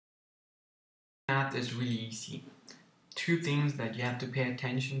Math is really easy. Two things that you have to pay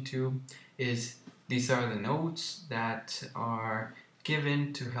attention to is these are the notes that are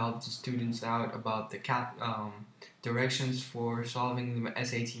given to help the students out about the directions for solving the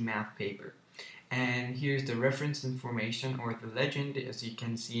SAT math paper. And here's the reference information or the legend. As you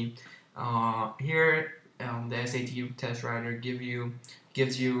can see here, the SAT test writer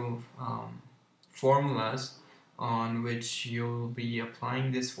gives you formulas on which you'll be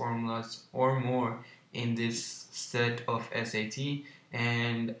applying these formulas or more in this set of SAT,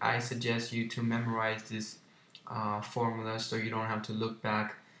 and I suggest you to memorize this formula so you don't have to look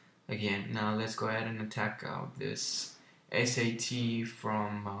back again. Now let's go ahead and attack this SAT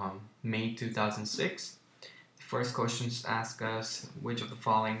from May 2006. The first questions ask us which of the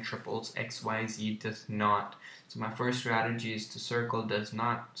following triples XYZ does not. So my first strategy is to circle does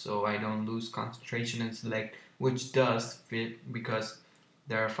not so I don't lose concentration and select which does fit, because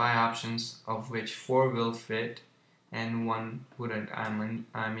there are 5 options of which 4 will fit and 1 wouldn't.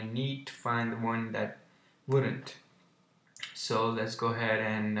 I'm in need to find the one that wouldn't. So let's go ahead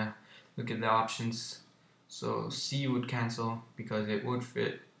and look at the options. So C would cancel because it would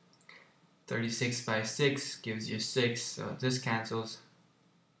fit. 36 by 6 gives you 6, so this cancels.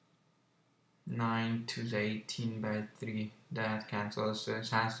 9 to 18 by 3, that cancels, so it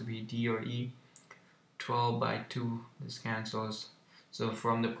has to be D or E. 12 by 2, this cancels. So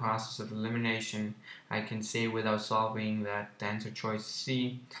from the process of elimination, I can say without solving that the answer choice is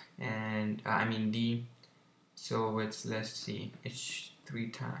C, and D. So let's see, it's 3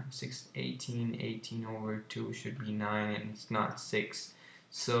 times 6, 18, 18 over 2 should be 9, and it's not 6.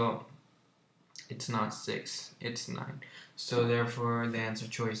 So it's not 6, it's 9. So therefore the answer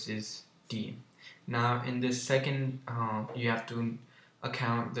choice is D. Now in this second, you have to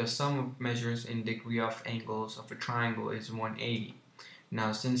account the sum of measures in degree of angles of a triangle is 180.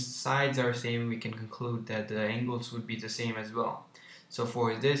 Now since sides are same, we can conclude that the angles would be the same as well. So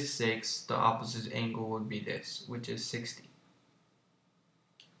for this 6, the opposite angle would be this, which is 60.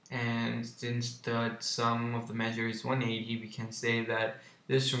 And since the sum of the measure is 180, we can say that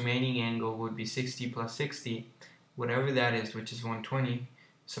this remaining angle would be 60 plus 60, whatever that is, which is 120.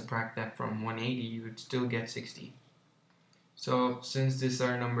 Subtract that from 180, you would still get 60. So since these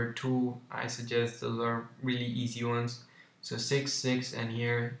are number 2, I suggest those are really easy ones. So 6, 6, and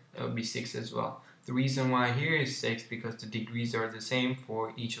here it will be 6 as well. The reason why here is 6 because the degrees are the same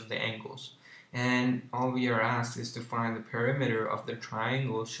for each of the angles. And all we are asked is to find the perimeter of the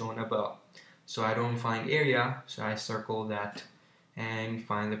triangle shown above. So I don't find area, so I circle that and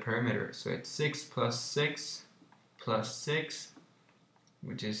find the perimeter. So it's 6 plus 6 plus 6,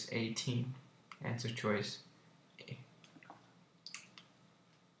 which is 18. Answer choice A.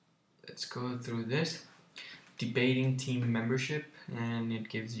 Let's go through this. Debating team membership, and it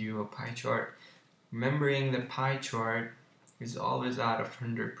gives you a pie chart. Remembering the pie chart is always out of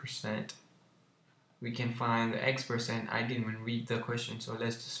 100%. We can find the x%. I didn't even read the question, so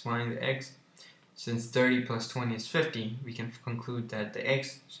let's just find the x. Since 30 plus 20 is 50, we can conclude that the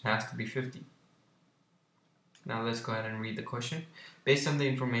x has to be 50. Now let's go ahead and read the question. Based on the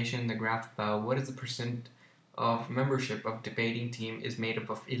information in the graph above, what is the percent of membership of debating team is made up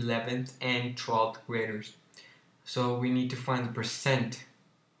of 11th and 12th graders? So we need to find the percent,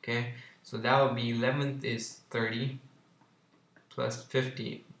 okay? So that would be 11th is 30 plus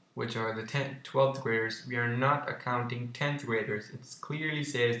 50, which are the 12th graders. We are not accounting 10th graders. It clearly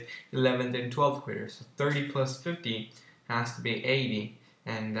says 11th and 12th graders. So 30 plus 50 has to be 80,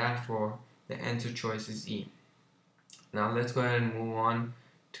 and therefore the answer choice is E. Now let's go ahead and move on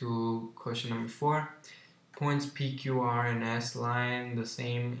to question number 4. Points P, Q, R, and S line the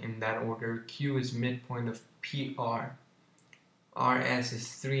same in that order. Q is midpoint of PR. RS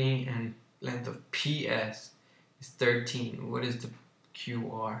is 3 and length of PS is 13. What is the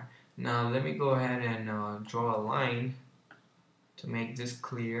QR? Now let me go ahead and draw a line to make this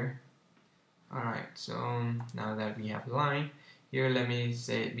clear. Alright, so now that we have a line, here let me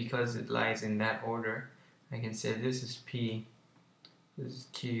say, because it lies in that order, I can say this is P, this is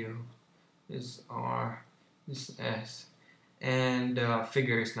Q, this is R, this is S. And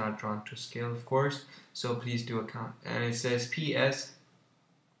figure is not drawn to scale, of course, so please do account. And it says PS,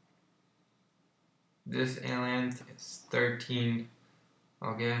 this length is 13,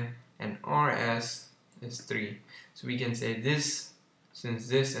 okay, and RS is 3. So we can say this, since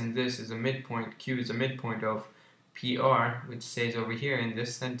this and this is a midpoint, Q is a midpoint of PR, which says over here in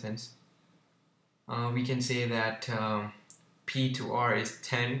this sentence, we can say that P to R is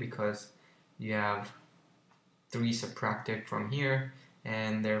 10 because you have 3 subtracted from here,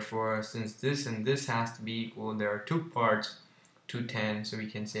 and therefore since this and this has to be equal, there are 2 parts to 10, so we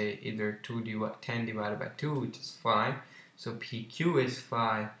can say either 10 divided by 2, which is 5. So PQ is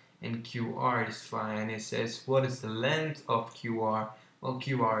 5 and QR is 5, and it says what is the length of QR? Well,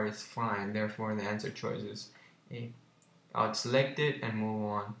 QR is 5, therefore the answer choice is A. I'll select it and move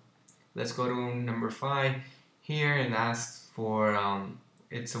on. Let's go to number 5. Here it asks for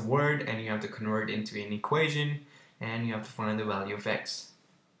it's a word and you have to convert it into an equation and you have to find the value of x.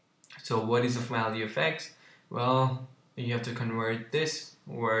 So what is the value of x? Well, you have to convert this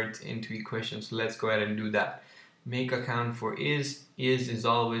word into equations. So let's go ahead and do that. Make a count for is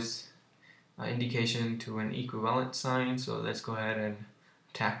always an indication to an equivalent sign. So let's go ahead and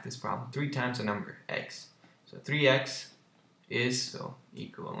attack this problem. 3 times a number, x. So 3x is, so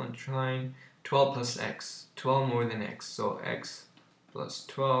equivalent sign, 12 plus x, 12 more than x, so x plus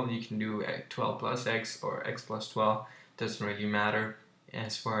 12, you can do 12 plus x or x plus 12, doesn't really matter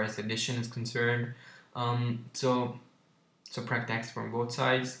as far as addition is concerned. So subtract x from both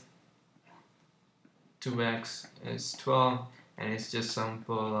sides. 2x is 12, and it's just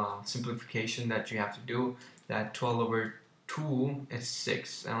simple simplification that you have to do, that 12 over 2 is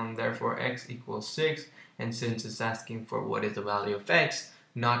 6, and therefore x equals 6. And since it's asking for what is the value of x,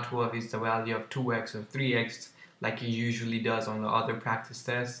 not what is the value of 2x or 3x like it usually does on the other practice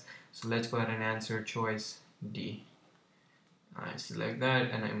tests, so let's go ahead and answer choice D. I select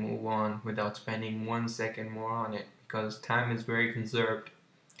that and I move on without spending 1 second more on it because time is very conserved.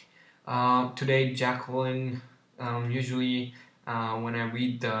 Today, Jacqueline, usually when I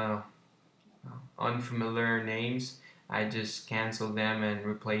read the unfamiliar names, I just cancel them and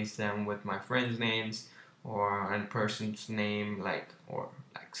replace them with my friends' names or a person's name, like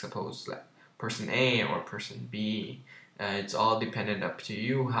suppose like person A or person B. It's all dependent up to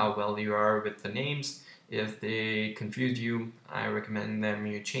you how well you are with the names. If they confuse you, I recommend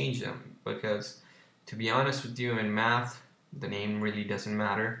you change them, because to be honest with you, in math the name really doesn't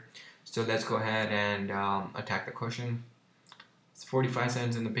matter. So let's go ahead and attack the question. It's 45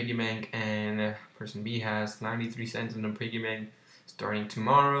 cents in the piggy bank, and person B has 93 cents in the piggy bank. Starting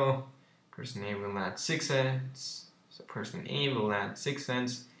tomorrow, person A will add 6 cents. So person A will add 6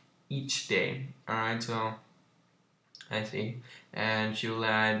 cents each day. Alright, so I see. And she'll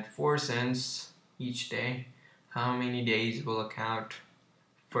add 4 cents each day. How many days will account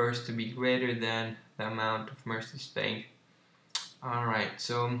first to be greater than the amount of Mercy's paying? Alright,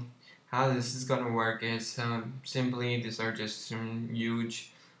 so how this is going to work is simply, these are just some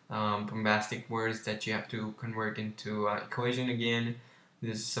huge bombastic words that you have to convert into equation again.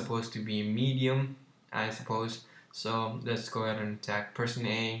 This is supposed to be medium, I suppose. So let's go ahead and attack. Person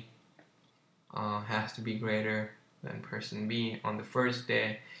A has to be greater than person B on the first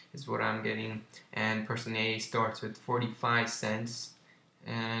day is what I'm getting, and person A starts with 45 cents,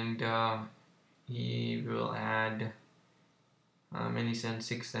 and he will add many cents,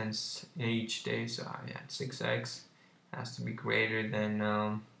 6 cents each day. So I add 6x has to be greater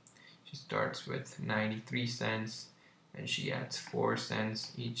than she starts with 93 cents and she adds 4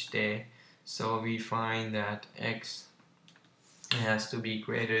 cents each day. So we find that x has to be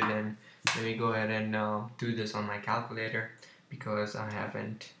greater than, let me go ahead and do this on my calculator because I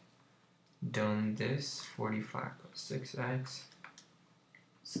haven't done this. 45 plus 6x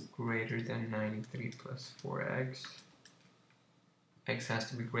is greater than 93 plus 4x. X has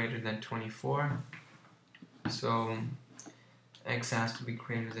to be greater than 24. So x has to be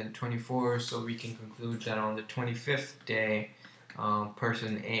greater than 24, so we can conclude that on the 25th day,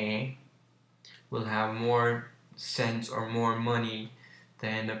 person A will have more cents or more money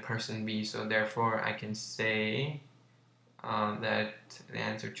than the person B. So therefore I can say that the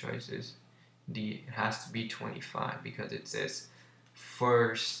answer choice is D. It has to be 25 because it says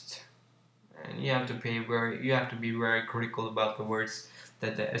first, and you have to be very critical about the words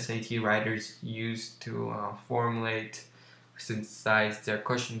that the SAT writers use to formulate, synthesize their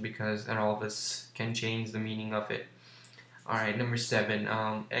question, because all this can change the meaning of it. Alright, number 7,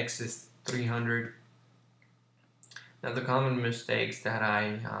 x is 300. Now the common mistakes that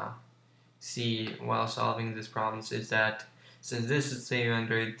I see while solving this problem is that since this is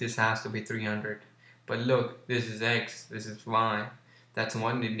 300, this has to be 300. But look, this is x, this is y. That's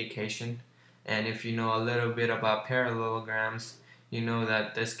one indication. And if you know a little bit about parallelograms, you know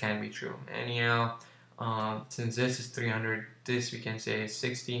that this can be true. Anyhow, since this is 300, this we can say is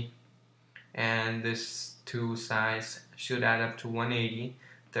 60, and this two sides should add up to 180.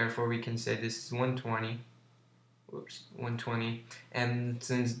 Therefore, we can say this is 120. Oops, 120. And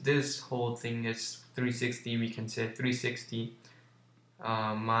since this whole thing is 360, we can say 360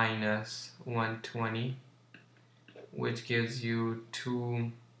 minus 120, which gives you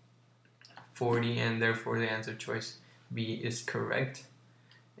 240, and therefore the answer choice B is correct.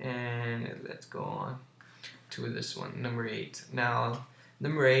 And let's go on to this one, number 8. Now,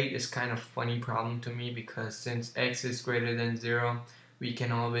 number 8 is kind of funny problem to me because since x is greater than 0, we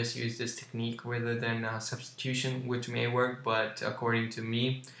can always use this technique rather than substitution, which may work, but according to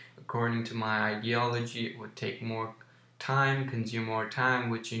me, according to my ideology, it would take more time, consume more time,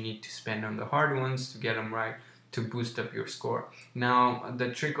 which you need to spend on the hard ones to get them right to boost up your score. Now, the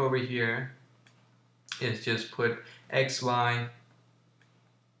trick over here is just put xy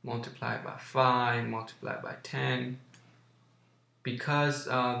multiplied by 5 multiplied by 10. Because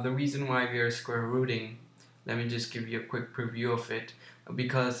the reason why we are square rooting, let me just give you a quick preview of it.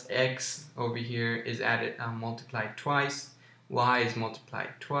 Because x over here is added multiplied twice, y is multiplied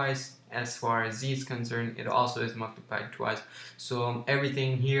twice. As far as z is concerned, it also is multiplied twice. So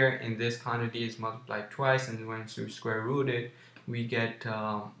everything here in this quantity is multiplied twice, and once we square root it, we get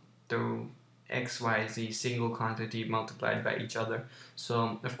the x, y, z single quantity multiplied by each other.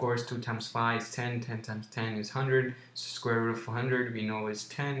 So of course 2 times 5 is 10, 10 times 10 is 100, so square root of 100 we know is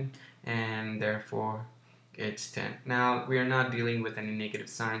 10, and therefore it's 10. Now we are not dealing with any negative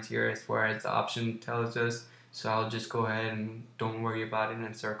signs here as far as the option tells us, so I'll just go ahead and don't worry about it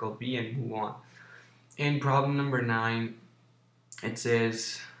and circle B and move on. In problem number 9, it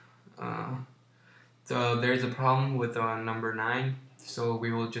says there's a problem with number 9, so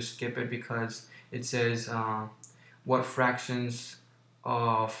we will just skip it because it says what fractions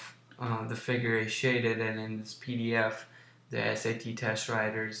of the figure is shaded, and in this PDF the SAT test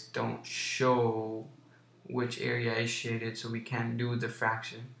writers don't show which area is shaded, so we can't do the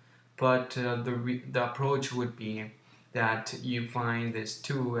fraction. But the approach would be that you find this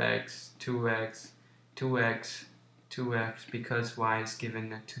 2x, 2x, 2x, 2x, because y is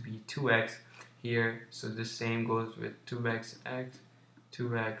given to be 2x here, so the same goes with 2x, x,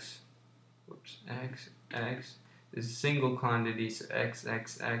 2x, whoops, x, x. This is single quantity, so x,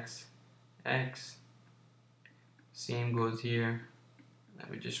 x, x, x. Same goes here.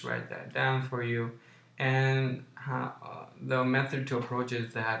 Let me just write that down for you. And the method to approach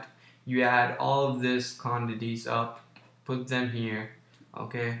is that you add all of these quantities up, put them here,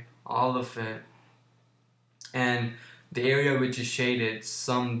 okay, all of it, and the area which is shaded,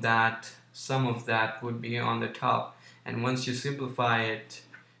 sum of that would be on the top, and once you simplify it,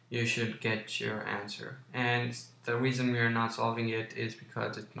 you should get your answer. And the reason we are not solving it is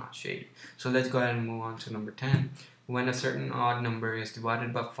because it's not shaded. So let's go ahead and move on to number 10. When a certain odd number is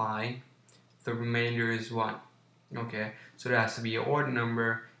divided by 5, the remainder is 1. Okay, so there has to be an odd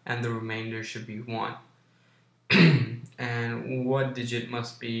number and the remainder should be 1. And what digit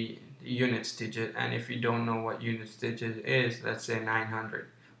must be the units digit? And if you don't know what units digit is, let's say 900.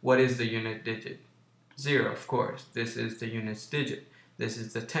 What is the unit digit? 0, of course. This is the units digit. This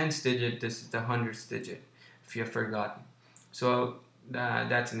is the tens digit. This is the hundredths digit, if you have forgotten. So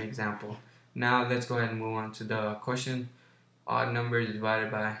that's an example. Now let's go ahead and move on to the question. Odd number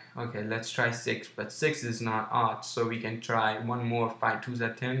divided by, okay, let's try 6, but 6 is not odd, so we can try one more. 5 2s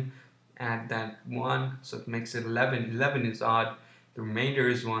are 10, add that 1, so it makes it 11. 11 is odd, the remainder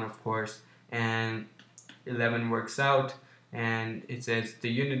is 1, of course, and 11 works out, and it says the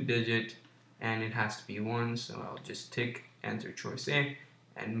unit digit, and it has to be 1, so I'll just tick answer choice A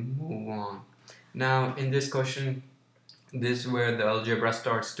and move on. Now in this question, this is where the algebra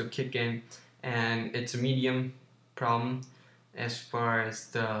starts to kick in, and it's a medium problem as far as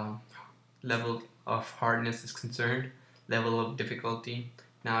the level of hardness is concerned, level of difficulty.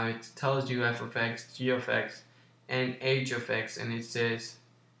 Now it tells you f of x, g of x, and h of x, and it says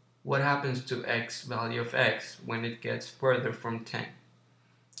what happens to x value of x when it gets further from 10.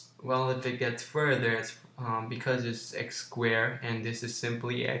 Well, if it gets further, it's, because it's x squared and this is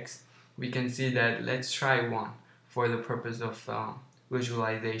simply x, we can see that let's try 1 for the purpose of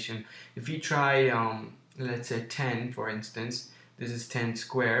visualization. If you try let's say 10, for instance, this is 10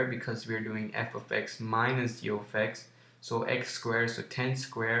 squared because we're doing f of x minus g of x, so x squared, so 10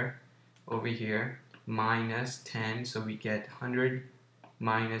 squared over here minus 10, so we get 100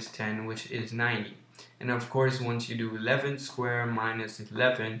 minus 10, which is 90. And of course once you do 11 squared minus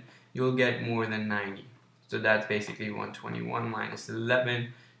 11, you'll get more than 90, so that's basically 121 minus 11.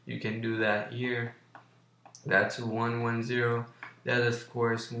 You can do that here, that's 110. That of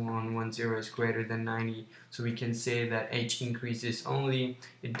course 110 is greater than 90, so we can say that h increases only,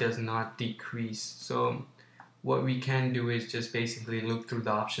 it does not decrease. So what we can do is just basically look through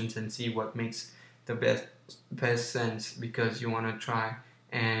the options and see what makes the best sense, because you want to try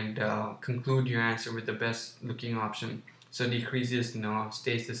and conclude your answer with the best looking option. So decreases, no.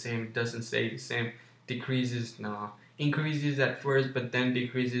 Stays the same, doesn't stay the same. Decreases, no. increases at first but then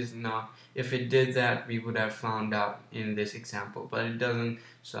decreases. Now if it did that, we would have found out in this example, but it doesn't,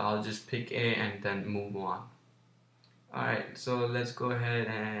 so I'll just pick A and then move on. Alright, so let's go ahead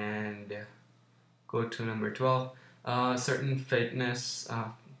and go to number 12. Certain fitness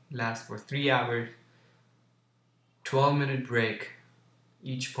lasts for 3 hours, 12-minute break,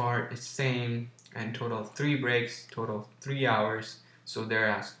 each part is same, and total of 3 breaks, total of 3 hours. So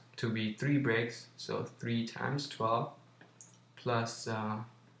there has to be 3 breaks, so 3 times 12 plus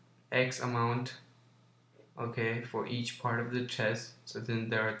X amount, okay, for each part of the test. So then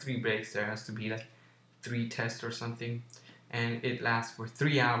there are 3 breaks, there has to be like 3 tests or something, and it lasts for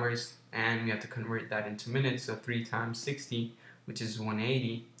 3 hours, and we have to convert that into minutes. So 3 times 60, which is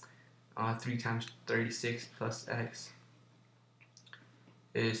 180, 3 times 36 plus X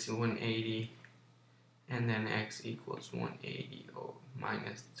is 180, and then X equals 180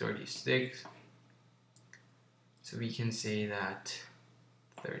 minus 36. So we can say that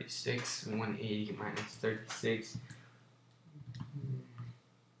 36, 180 minus 36,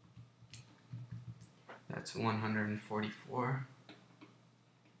 that's 144.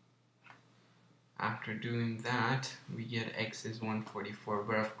 After doing that, we get X is 144,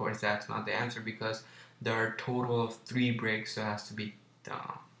 but of course that's not the answer because there are a total of 3 breaks, so it has to be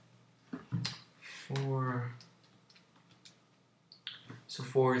 4. So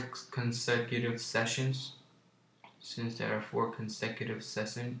 4 consecutive sessions. Since there are 4 consecutive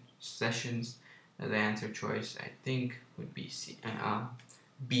sessions, the answer choice I think would be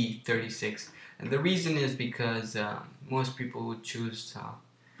B, 36. And the reason is because most people would choose,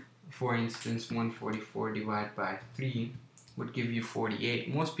 for instance, 144 divided by 3 would give you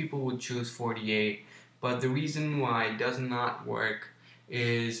 48. Most people would choose 48, but the reason why it does not work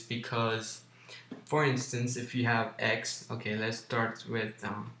is because, for instance, if you have X, okay, let's start with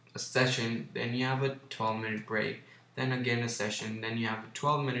a session, then you have a 12-minute break, then again a session, then you have a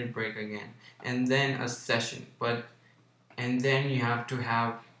 12-minute break again, and then a session, and then you have to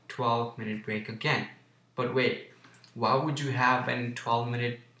have 12-minute break again. But wait, why would you have a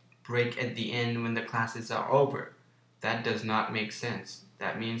 12-minute break at the end when the classes are over? That does not make sense.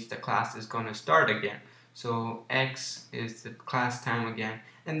 That means the class is going to start again. So X is the class time again,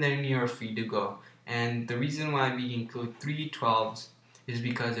 and then you're free to go. And the reason why we include 3 12s is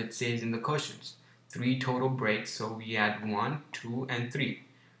because it says in the questions 3 total breaks, so we add 1, 2, and 3.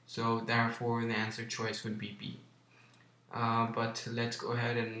 So therefore the answer choice would be B. But let's go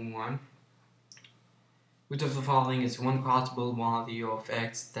ahead and move on. Which of the following is one possible value of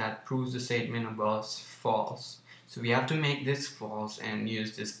X that proves the statement above false? So we have to make this false and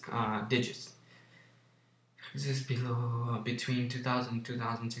use this digits. This is between 2000 and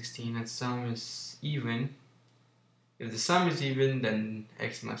 2016, and sum is even. If the sum is even, then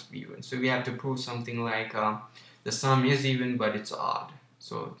X must be even. So we have to prove something like the sum is even, but it's odd.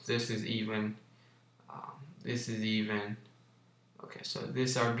 So this is even, this is even. Okay, so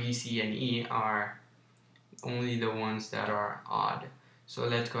this are B, C, and E are only the ones that are odd. So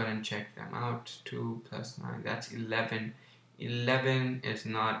let's go ahead and check them out. 2 plus 9, that's 11. 11 is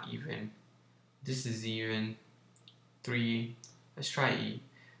not even. This is even. 3, let's try E,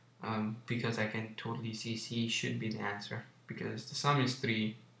 because I can totally see C should be the answer because the sum is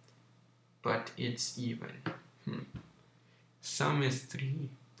 3 but it's even. Sum is 3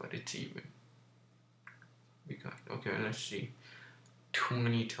 but it's even because, okay, let's see,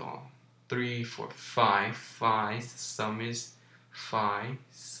 20 tall, 3, 4, 5, 5, sum is 5,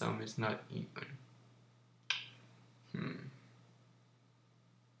 sum is not even.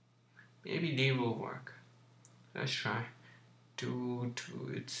 Maybe D will work. Let's try. 2,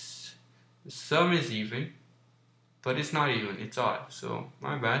 2, it's, the sum is even, but it's not even, it's odd. So,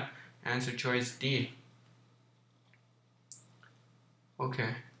 my bad. Answer choice D.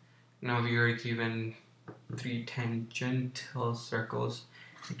 Okay, now we are given 3 tangential circles.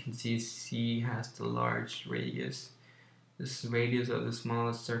 You can see C has the large radius. This radius of the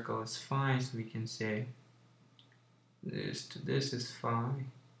smallest circle is 5, so we can say this to this is 5.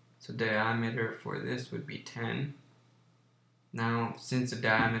 So diameter for this would be 10. Now, since the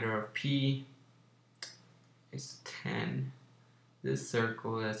diameter of P is 10, this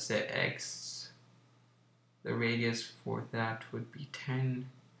circle, let's say X, the radius for that would be 10,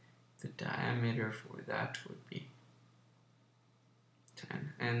 the diameter for that would be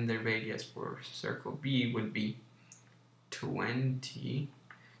 10, and the radius for circle B would be 20.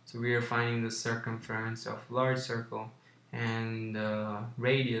 So we are finding the circumference of large circle, and the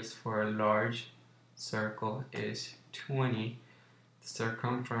radius for a large circle is 20. The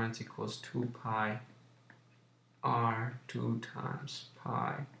circumference equals 2 pi r, 2 times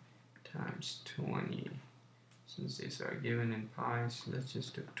pi times 20. Since these are given in pi, so let's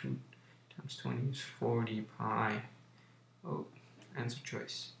just do 2 times 20 is 40 pi. Oh, answer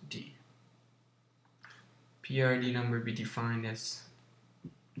choice D. PRD number be defined as,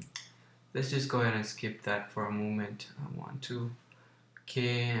 let's just go ahead and skip that for a moment. I want to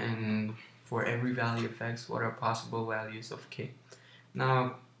k, and for every value of x, what are possible values of k?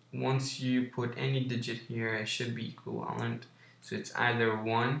 Now, once you put any digit here, it should be equivalent. So it's either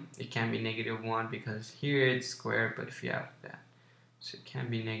 1, it can be -1 because here it's squared, but if you have that, so it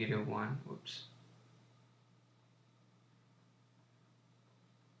can be -1. Oops.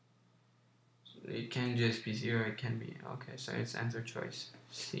 So it can just be 0, it can be, okay, so it's answer choice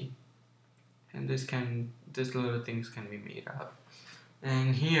C. And this little things can be made up.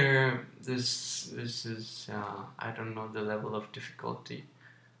 And here, this is, I don't know the level of difficulty,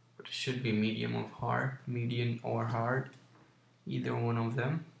 but it should be medium or hard, either one of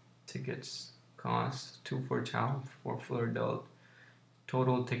them. Tickets cost 2 for child, 4 for adult.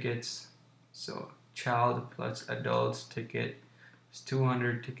 Total tickets, so child plus adult's ticket is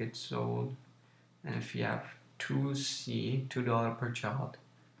 200 tickets sold. And if you have $2 per child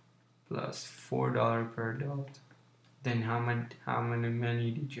plus $4 per adult, then how many money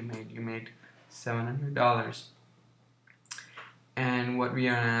did you make? You made $700. And what we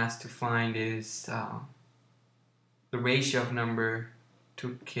are asked to find is the ratio of number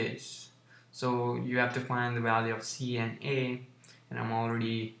to kids. So you have to find the value of C and A, and I'm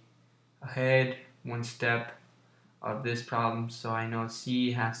already ahead one step of this problem, so I know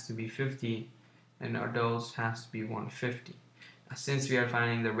C has to be 50 and adults has to be 150. Now, since we are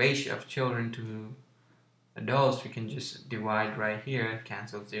finding the ratio of children to adults, we can just divide right here,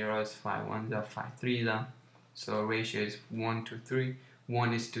 cancel zeros, 5 ones up, 5 threes up. So ratio is 1 to 3,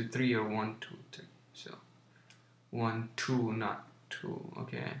 1 is to 3 or 1 to 3. So 1, 2, not 2.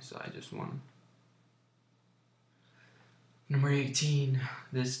 Okay, so I just won. Number 18,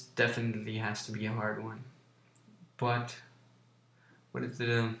 this definitely has to be a hard one. But what is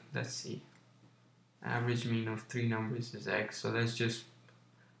the, let's see, average mean of 3 numbers is x, so let's just,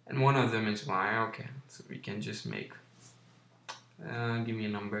 and one of them is y, okay, so we can just make, give me a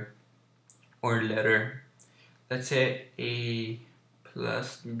number or letter. Let's say A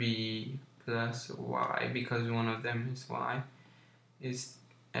plus B plus y, because one of them is y, is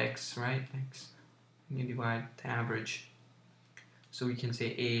x, right? X. You divide the average. So we can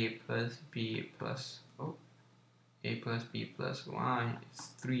say A plus B plus, A plus B plus y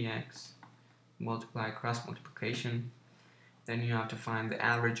is 3x. Multiply cross multiplication. Then you have to find the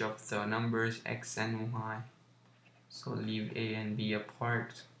average of the numbers x and y. So leave A and B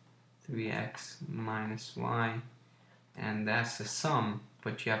apart. 3x minus y, and that's the sum,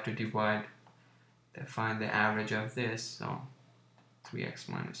 but you have to divide to find the average of this. So 3x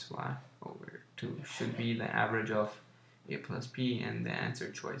minus y over 2 should be the average of A plus B, and the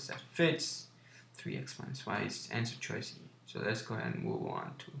answer choice that fits 3x minus y is answer choice E. So let's go ahead and move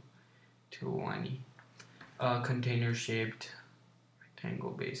on to 1E. Container shaped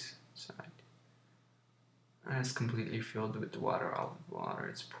rectangle base side. And it's completely filled with water. All the water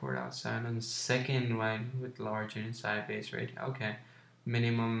is poured outside. On the second one with large inside base rate. Okay.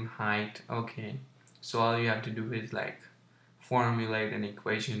 Minimum height. Okay. So all you have to do is like formulate an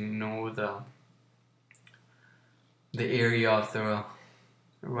equation, know the area of the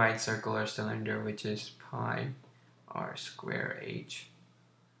right circular cylinder, which is pi r square h,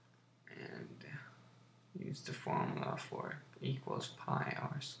 and use the formula for equals pi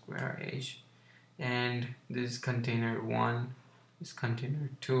r square h. And this is container 1, this is container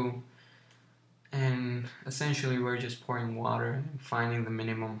 2, and essentially we're just pouring water and finding the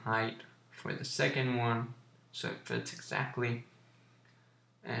minimum height for the second one, so it fits exactly.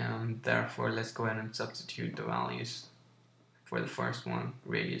 And therefore let's go ahead and substitute the values. For the first one,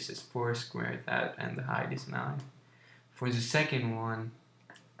 radius is 4, square that, and the height is 9. For the second one,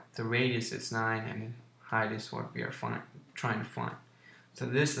 the radius is 9 and height is what we are trying to find. So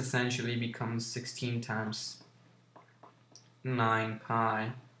this essentially becomes 16 times 9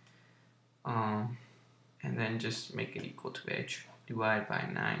 pi, and then just make it equal to h. Divide by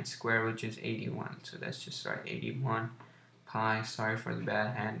 9 square, which is 81. So let's just write 81 pi. Sorry for the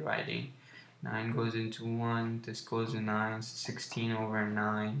bad handwriting. 9 goes into 1, this goes to 9, 16 over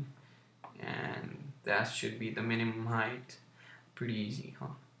 9, and that should be the minimum height. Pretty easy,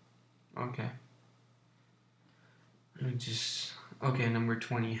 huh? Okay. Okay, number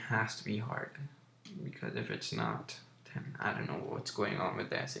 20 has to be hard, because if it's not, then I don't know what's going on with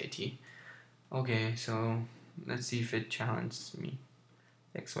the SAT. Okay, so let's see if it challenges me.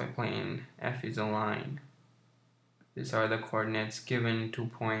 XY plane, F is a line. These are the coordinates given, 2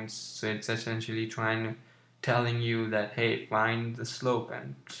 points, so it's essentially trying telling you that, hey, find the slope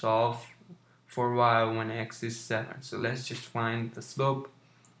and solve for y when x is 7. So let's just find the slope.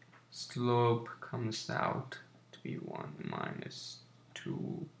 Slope comes out to be 1 minus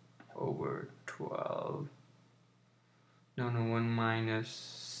 2 over 12. No, 1 minus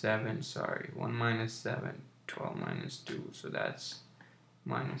 7, sorry. 1 minus 7, 12 minus 2. So that's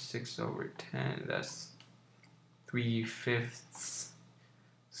minus 6 over 10. That's 3/5.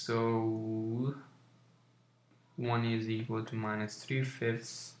 So 1 is equal to minus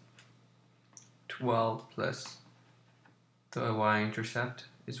 3/5. 12 plus the y-intercept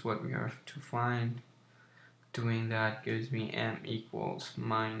is what we have to find. Doing that gives me m equals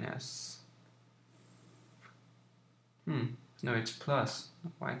minus, no, it's plus.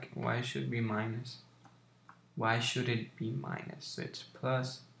 Why should it be minus? Why should it be minus? So it's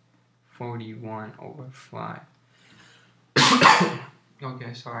plus 41 over 5.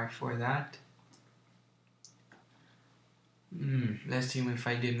 Okay, sorry for that. Let's see if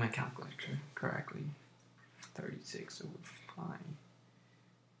I did my calculator correctly. 36 over 5.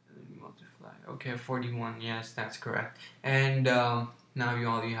 Multiply. Okay, 41. Yes, that's correct. And now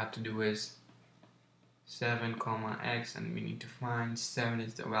all you have to do is 7 comma x, and we need to find 7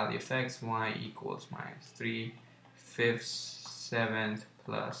 is the value of x. Y equals minus 3/5 7th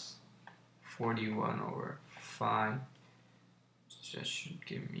plus 41 over 5. Just should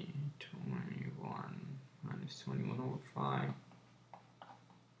give me 21 minus 21 over 5.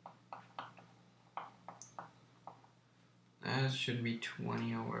 That should be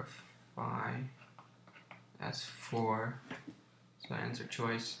 20 over 5. That's 4. So answer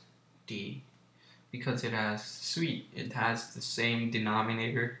choice D. Because it has it has the same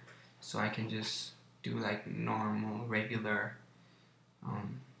denominator, so I can just do like normal, regular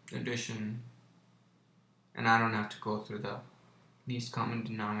addition, and I don't have to go through the least common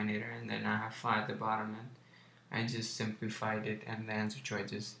denominator, and then I have 5 at the bottom, and I just simplified it, and the answer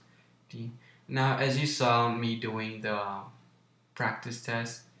choice is D. Now, as you saw me doing the practice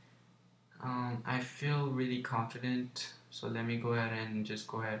test, I feel really confident, so let me go ahead and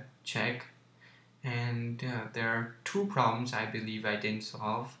check. And there are 2 problems I believe I didn't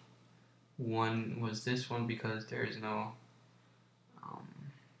solve. One was this one because there is no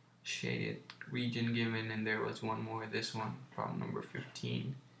shaded region given, and there was one more, this one, problem number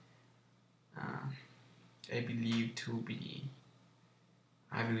 15. I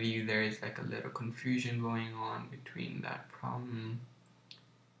believe there is like a little confusion going on between that problem.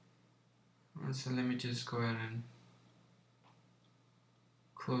 So let me just go ahead and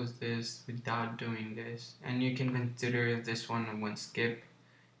close this without doing this, and you can consider this one skip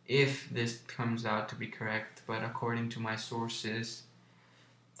if this comes out to be correct, but according to my sources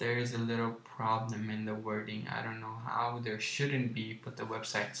there is a little problem in the wording. I don't know how, there shouldn't be, but the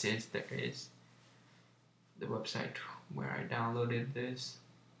website says there is. The website where I downloaded this.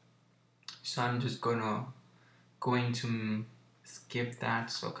 So I'm just going to skip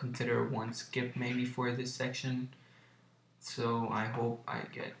that, so consider one skip maybe for this section. So I hope I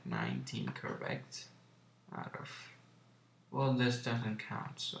get 19 correct out of, well, this doesn't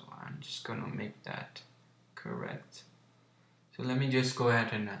count, so I'm just gonna make that correct. So let me just go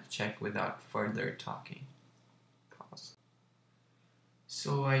ahead and check without further talking. Pause.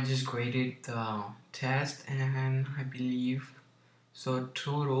 So I just graded the test, and I believe, so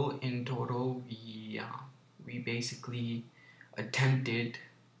in total we basically attempted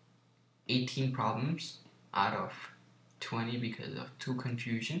 18 problems out of 20 because of 2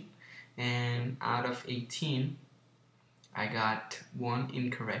 confusion, and out of 18 I got 1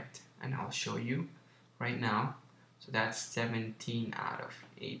 incorrect, and I'll show you right now. So that's 17 out of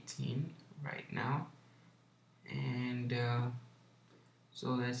 18 right now, and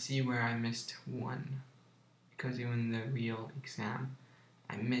so let's see where I missed 1, because even in the real exam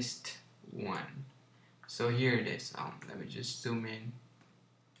I missed 1. So here it is. Let me just zoom in.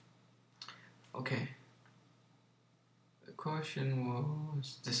 Okay, the question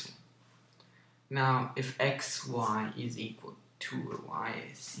was this one. Now, if xy is equal to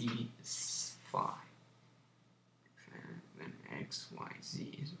yc is 5, then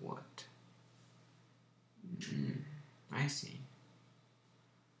xyz is what? I see.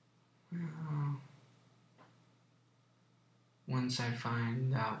 Once I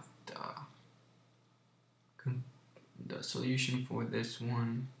find out the solution for this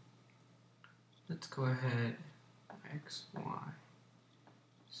one, let's go ahead. Xy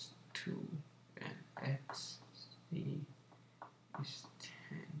is 2 and xz is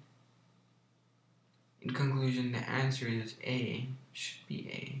 10. In conclusion, the answer is A, should be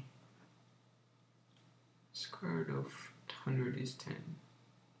A. Square root of 100 is 10.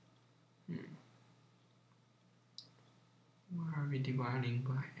 What are we dividing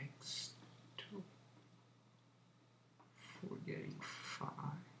by x2 for getting 5?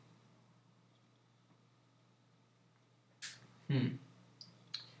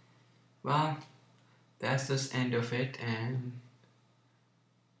 Well, that's the end of it, and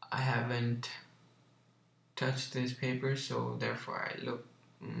I haven't touched this paper, so therefore I look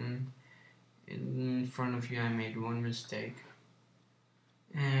in front of you. I made one mistake,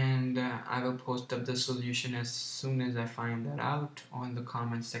 and I will post up the solution as soon as I find that out on the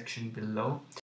comment section below.